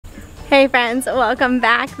Hey friends, welcome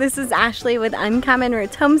back. This is Ashley with Uncommon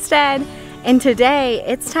Roots Homestead, and today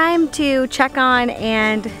it's time to check on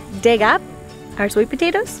and dig up our sweet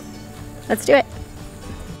potatoes. Let's do it.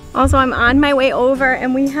 Also, I'm on my way over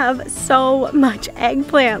and we have so much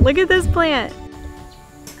eggplant. Look at this plant.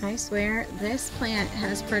 I swear this plant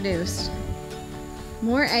has produced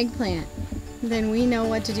more eggplant than we know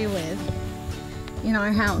what to do with in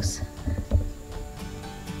our house.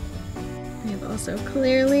 I've also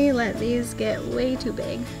clearly let these get way too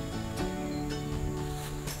big.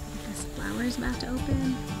 This flower is about to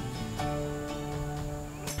open.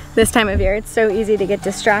 This time of year, it's so easy to get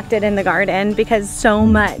distracted in the garden because so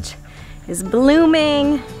much is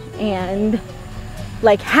blooming and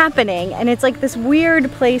like happening. And it's like this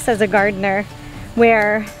weird place as a gardener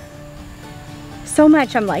where so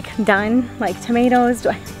much I'm like done, like tomatoes,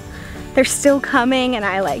 they're still coming and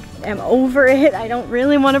I like am over it. I don't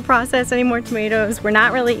really want to process any more tomatoes. We're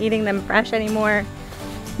not really eating them fresh anymore,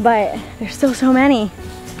 but there's still so many.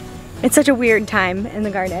 It's such a weird time in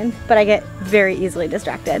the garden, but I get very easily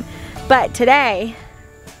distracted. But today,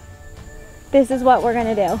 this is what we're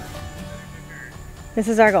gonna do. This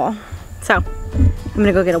is our goal. So I'm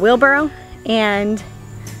gonna go get a wheelbarrow and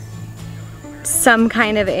some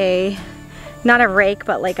kind of a, not a rake,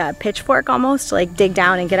 but like a pitchfork almost, to like dig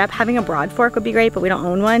down and get up. Having a broad fork would be great, but we don't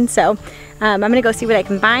own one. So I'm gonna go see what I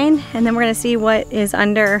can find, and then we're gonna see what is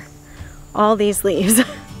under all these leaves.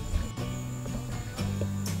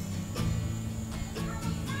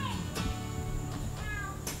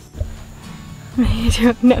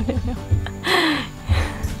 No.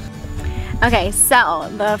 Okay,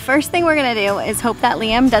 so the first thing we're gonna do is hope that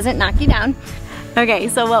Liam doesn't knock you down. Okay,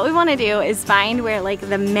 so what we want to do is find where like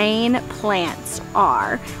the main plants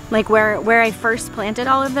are. Like where I first planted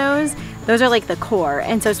all of those are like the core.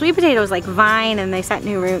 And so sweet potatoes like vine and they set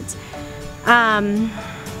new roots. We're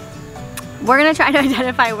gonna try to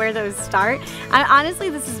identify where those start. Honestly,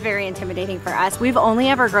 this is very intimidating for us. We've only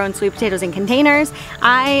ever grown sweet potatoes in containers.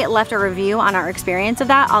 I left a review on our experience of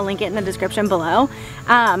that. I'll link it in the description below.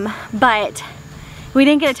 But we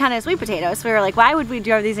didn't get a ton of sweet potatoes, so we were like, why would we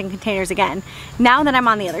grow these in containers again? Now that I'm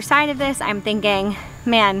on the other side of this, I'm thinking,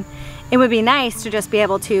 man, it would be nice to just be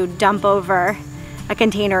able to dump over a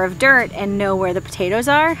container of dirt and know where the potatoes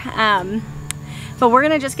are. But we're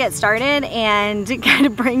gonna just get started and kind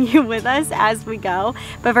of bring you with us as we go.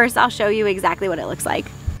 But first, I'll show you exactly what it looks like.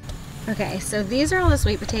 Okay, so these are all the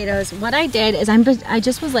sweet potatoes. What I did is I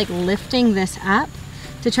just was like lifting this up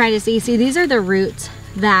to try to see these are the roots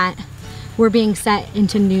that we're being set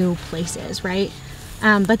into new places, right?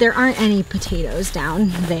 But there aren't any potatoes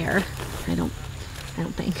down there. I don't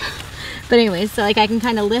think. But anyways, so like I can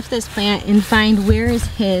kind of lift this plant and find where is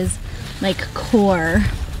his like core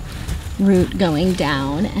root going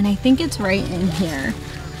down. And I think it's right in here.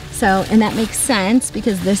 So, and that makes sense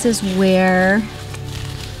because this is where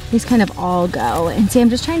these kind of all go. And see, I'm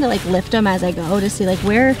just trying to like lift them as I go to see like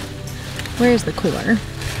where is the core.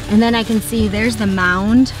 And then I can see there's the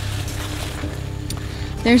mound.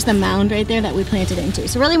 There's the mound right there that we planted into.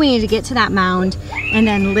 So really we need to get to that mound and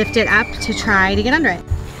then lift it up to try to get under it.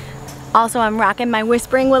 Also, I'm rocking my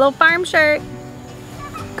Whispering Willow Farm shirt.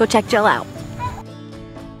 Go check Jill out.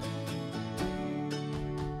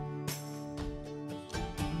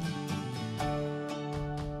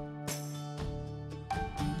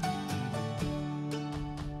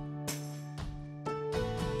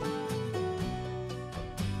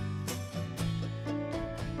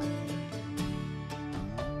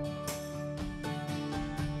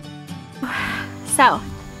 So,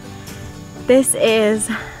 this is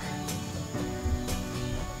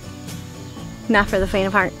not for the faint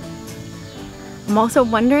of heart. I'm also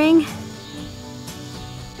wondering,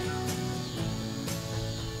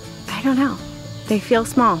 I don't know. They feel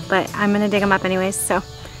small, but I'm gonna dig them up anyways. So,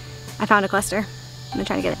 I found a cluster. I'm gonna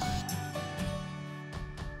try to get it.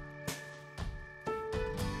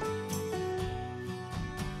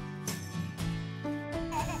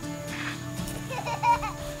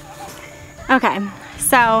 Okay,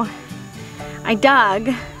 so I dug,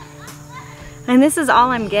 and this is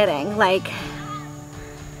all I'm getting. Like,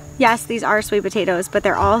 yes, these are sweet potatoes, but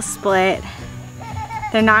they're all split.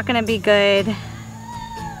 They're not gonna be good.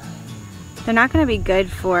 They're not gonna be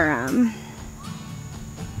good for, not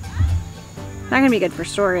gonna be good for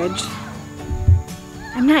storage.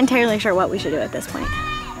 I'm not entirely sure what we should do at this point.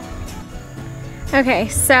 Okay,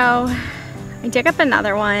 so I dig up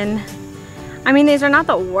another one. I mean, these are not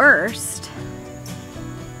the worst,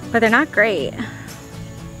 but they're not great.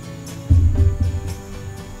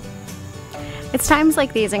 It's times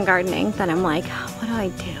like these in gardening that I'm like, what do I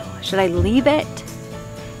do? Should I leave it?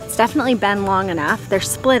 It's definitely been long enough. They're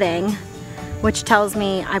splitting, which tells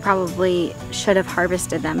me I probably should have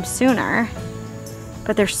harvested them sooner,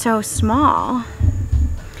 but they're so small.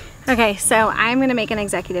 Okay, so I'm gonna make an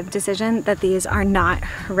executive decision that these are not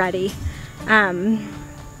ready. There's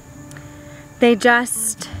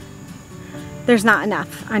not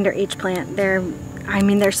enough under each plant. They're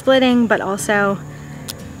splitting, but also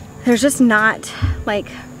there's just not,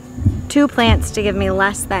 like, 2 plants to give me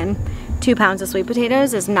less than 2 pounds of sweet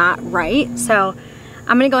potatoes is not right. So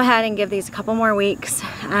I'm gonna go ahead and give these a couple more weeks.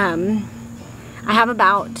 I have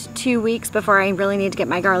about 2 weeks before I really need to get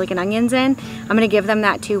my garlic and onions in. I'm gonna give them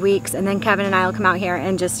that 2 weeks, and then Kevin and I will come out here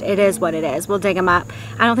and just, it is what it is. We'll dig them up.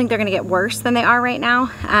 I don't think they're gonna get worse than they are right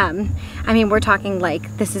now. I mean, we're talking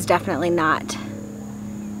like, this is definitely not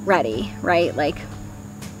ready, right? Like,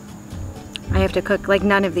 I have to cook, like,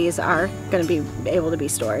 none of these are gonna be able to be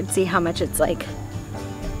stored. See how much it's like,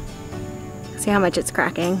 see how much it's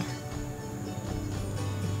cracking.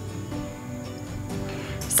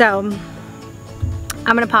 So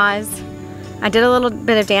I'm gonna pause. I did a little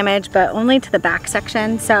bit of damage, but only to the back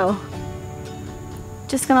section, so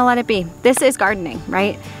just gonna let it be. This is gardening,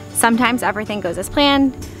 right? Sometimes everything goes as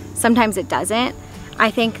planned, sometimes it doesn't.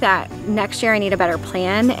 I think that next year I need a better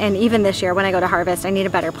plan, and even this year when I go to harvest, I need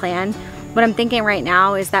a better plan. What I'm thinking right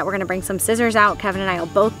now is that we're gonna bring some scissors out. Kevin and I will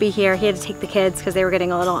both be here. He had to take the kids because they were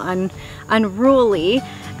getting a little unruly.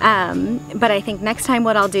 But I think next time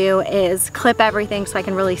what I'll do is clip everything so I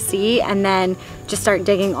can really see, and then just start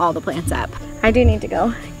digging all the plants up. I do need to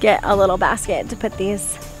go get a little basket to put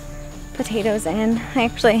these potatoes in. I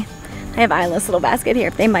have Isla's little basket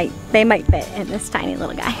here. They might fit in this tiny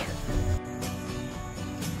little guy.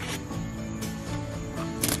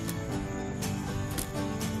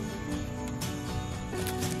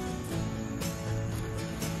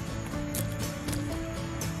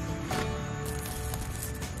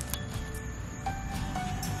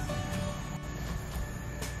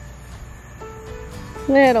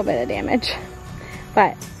 Little bit of damage,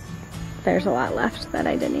 but there's a lot left that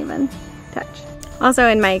I didn't even touch. Also,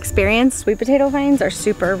 in my experience, sweet potato vines are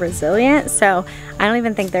super resilient, so I don't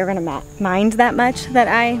even think they're gonna mind that much that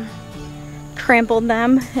I trampled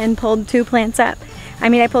them and pulled 2 plants up. I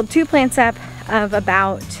mean, I pulled 2 plants up of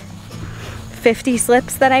about 50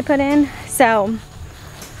 slips that I put in, so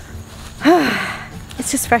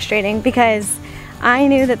it's just frustrating because I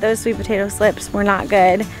knew that those sweet potato slips were not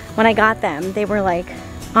good. When I got them, they were like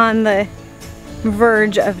on the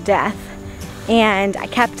verge of death, and I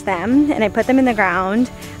kept them and I put them in the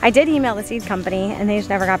ground. I did email the seed company and they just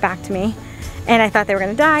never got back to me, and I thought they were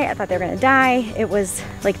gonna die. It was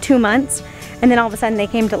like 2 months, and then all of a sudden they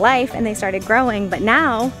came to life and they started growing. But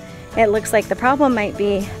now it looks like the problem might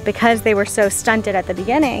be because they were so stunted at the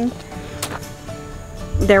beginning,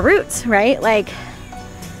 their roots, right? Like,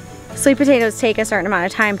 sweet potatoes take a certain amount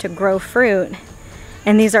of time to grow fruit,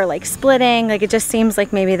 and these are like splitting. Like, it just seems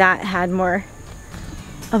like maybe that had more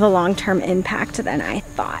of a long-term impact than I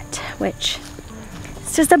thought, which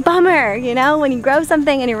is just a bummer, you know, when you grow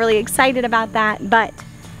something and you're really excited about that. And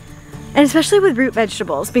especially with root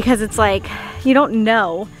vegetables, because it's like you don't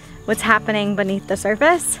know what's happening beneath the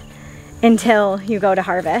surface until you go to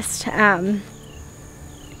harvest,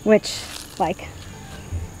 which like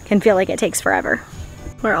can feel like it takes forever.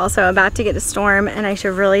 We're also about to get a storm, and I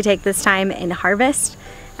should really take this time and harvest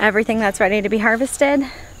everything that's ready to be harvested.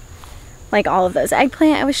 Like all of those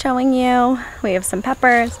eggplant I was showing you. We have some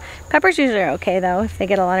peppers. Peppers usually are okay though. If they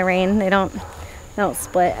get a lot of rain, they don't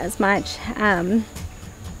split as much.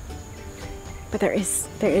 But there is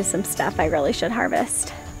some stuff I really should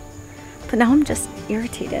harvest. But now I'm just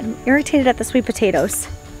irritated. I'm irritated at the sweet potatoes.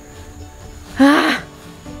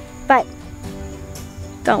 But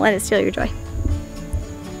don't let it steal your joy.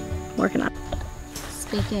 Working on.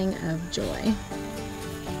 Speaking of joy,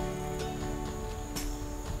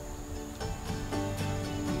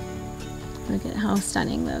 look at how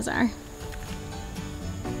stunning those are.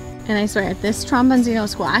 And I swear, this trombonzino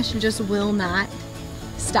squash just will not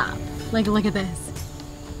stop. Like, look at this.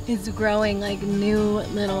 It's growing like new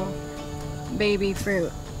little baby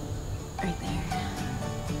fruit right there.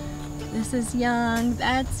 This is young,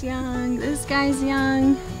 that's young, this guy's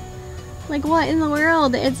young. Like, what in the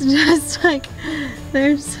world? It's just like,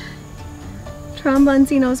 there's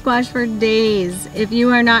trombonzino squash for days. If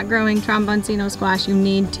you are not growing trombonzino squash, you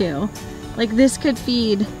need to. Like, this could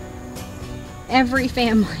feed every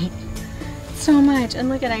family so much. And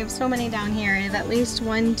look at, I have so many down here. I have at least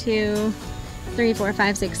 1, 2, 3, 4,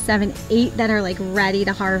 5, 6, 7, 8 that are like ready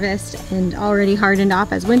to harvest and already hardened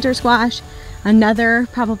off as winter squash. Another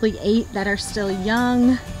probably 8 that are still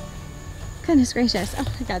young. Goodness gracious. Oh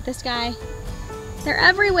my God, this guy They're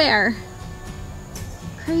everywhere.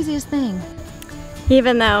 Craziest thing.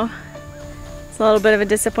 Even though it's a little bit of a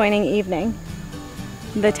disappointing evening,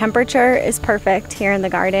 the temperature is perfect here in the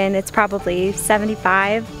garden. It's probably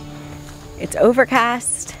 75. It's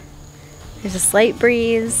overcast. There's a slight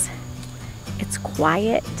breeze. It's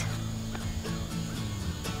quiet.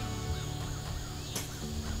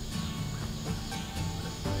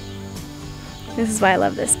 This is why I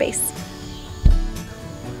love this space.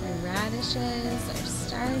 The radishes are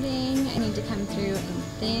starting. I need to come through and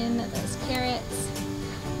thin those carrots.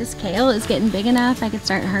 This kale is getting big enough. I could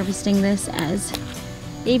start harvesting this as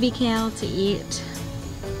baby kale to eat.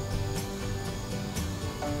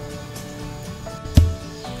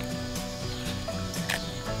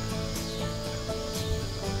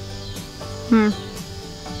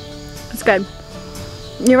 It's good.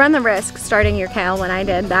 You run the risk starting your kale when I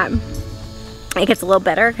did that. It gets a little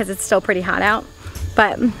bitter because it's still pretty hot out,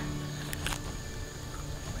 but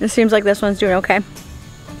it seems like this one's doing okay.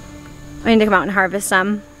 I need to come out and harvest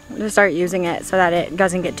some to start using it so that it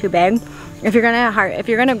doesn't get too big. If you're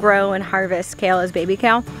gonna grow and harvest kale as baby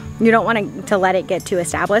kale, you don't want to let it get too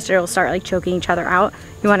established or it'll start like choking each other out.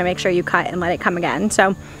 You want to make sure you cut and let it come again.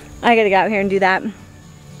 So I gotta get out here and do that.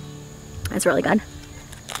 It's really good.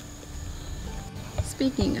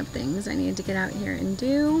 Speaking of things I need to get out here and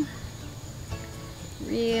do,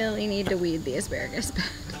 really need to weed the asparagus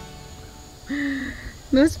bed.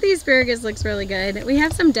 Most of the asparagus looks really good. We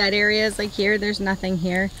have some dead areas like here. There's nothing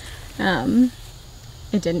here.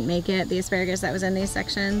 It didn't make it, the asparagus that was in these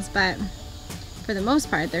sections, but for the most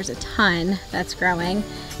part there's a ton that's growing.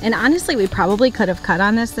 And honestly, we probably could have cut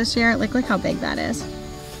on this year. Look how big that is.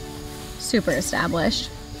 Super established.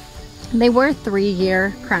 They were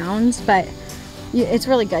 3-year crowns, but it's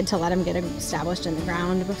really good to let them get established in the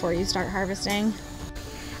ground before you start harvesting.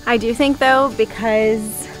 I do think though,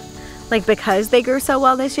 because they grew so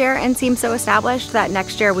well this year and seem so established, that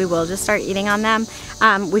next year we will just start eating on them.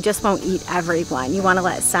 We just won't eat every one. You want to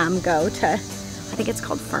let some go to, I think it's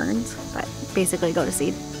called ferns, but basically go to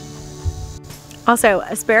seed. Also,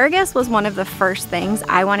 asparagus was one of the first things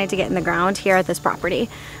I wanted to get in the ground here at this property,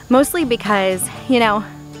 mostly because, you know,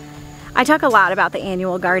 I talk a lot about the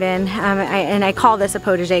annual garden, and I call this a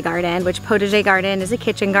potager garden, which potager garden is a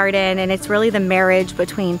kitchen garden, and it's really the marriage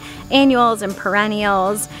between annuals and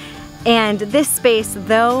perennials. And this space,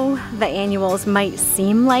 though the annuals might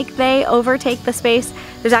seem like they overtake the space,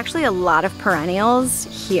 there's actually a lot of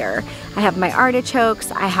perennials here. I have my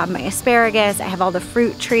artichokes, I have my asparagus, I have all the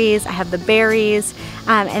fruit trees, I have the berries,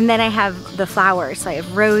 and then I have the flowers. So I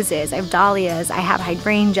have roses, I have dahlias, I have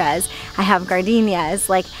hydrangeas, I have gardenias.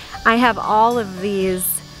 Like, I have all of these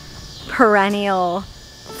perennial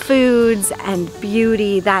foods and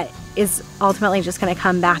beauty that is ultimately just going to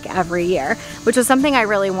come back every year, which was something I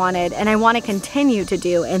really wanted and I want to continue to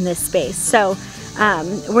do in this space. So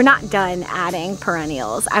we're not done adding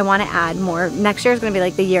perennials. I want to add more. Next year is going to be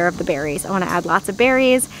like the year of the berries. I want to add lots of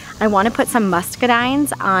berries. I want to put some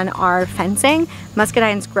muscadines on our fencing.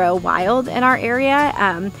 Muscadines grow wild in our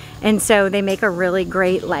area, and so they make a really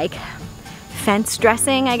great like fence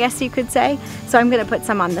dressing, I guess you could say. So I'm going to put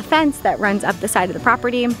some on the fence that runs up the side of the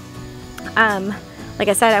property. Like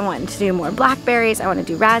I said, I want to do more blackberries. I want to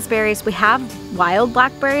do raspberries. We have wild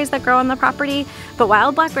blackberries that grow on the property, but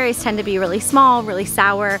wild blackberries tend to be really small, really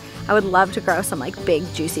sour. I would love to grow some like big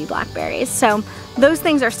juicy blackberries. So those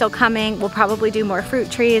things are still coming. We'll probably do more fruit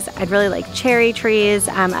trees. I'd really like cherry trees.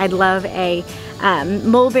 I'd love a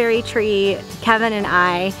mulberry tree. Kevin and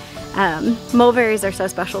I, mulberries are so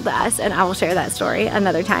special to us, and I will share that story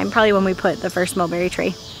another time, probably when we put the first mulberry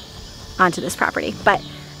tree onto this property. But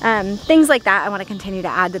things like that I want to continue to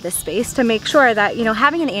add to this space to make sure that, you know,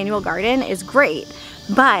 having an annual garden is great,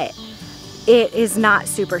 but it is not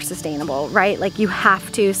super sustainable, right? Like, you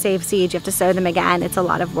have to save seeds, you have to sow them again. It's a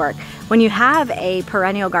lot of work. When you have a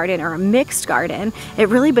perennial garden or a mixed garden, it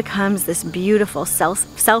really becomes this beautiful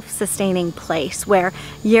self-sustaining place where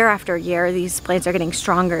year after year these plants are getting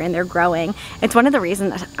stronger and they're growing. It's one of the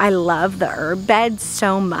reasons that I love the herb bed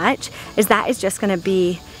so much, is that is just going to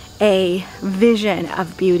be a vision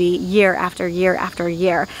of beauty year after year after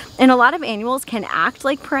year. And a lot of annuals can act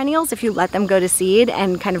like perennials if you let them go to seed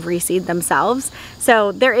and kind of reseed themselves.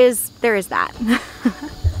 So there is that.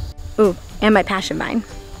 Ooh, and my passion vine.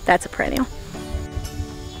 That's a perennial.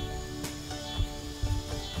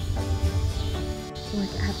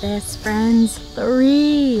 Look at this, friends.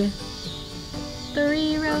 3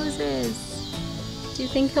 roses. Do you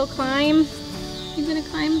think he'll climb? You gonna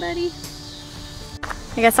climb, buddy?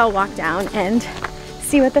 I guess I'll walk down and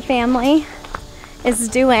see what the family is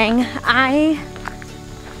doing. I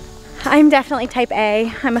I'm definitely type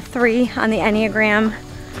A. I'm a 3 on the Enneagram,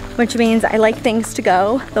 which means I like things to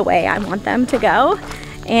go the way I want them to go.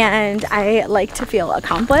 And I like to feel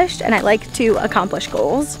accomplished, and I like to accomplish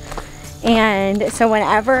goals. And so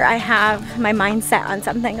whenever I have my mind set on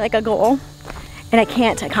something like a goal and I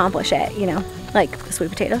can't accomplish it, you know, like the sweet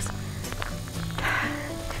potatoes,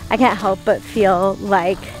 I can't help but feel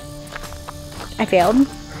like I failed.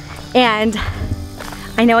 And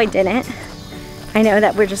I know I didn't. I know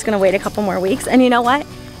that we're just gonna wait a couple more weeks. And you know what?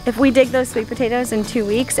 If we dig those sweet potatoes in 2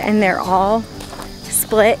 weeks and they're all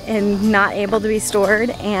split and not able to be stored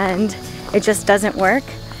and it just doesn't work,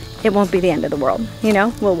 it won't be the end of the world. You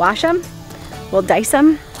know, we'll wash them, we'll dice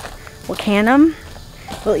them, we'll can them,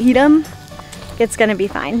 we'll eat them. It's gonna be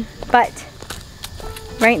fine. But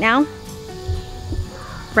right now,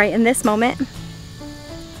 right in this moment,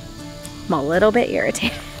 I'm a little bit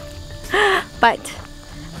irritated. But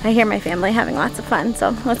I hear my family having lots of fun,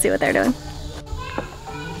 so let's see what they're doing.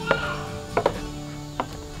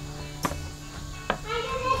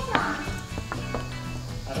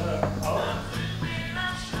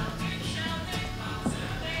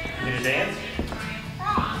 You gonna dance?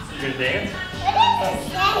 You gonna dance?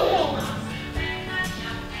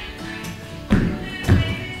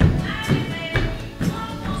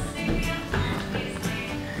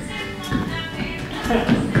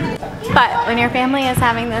 But when your family is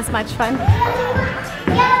having this much fun,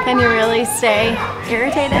 can you really stay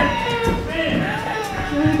irritated?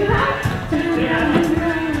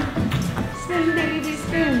 Spin, baby,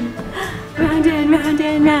 spin. Round and round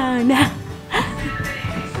and round.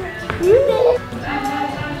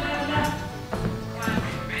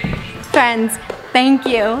 Friends, thank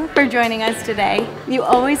you for joining us today. You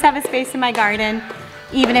always have a space in my garden,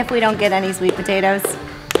 even if we don't get any sweet potatoes.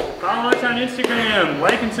 Follow us on Instagram,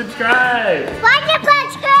 like and subscribe. Like and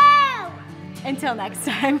subscribe! Until next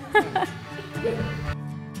time.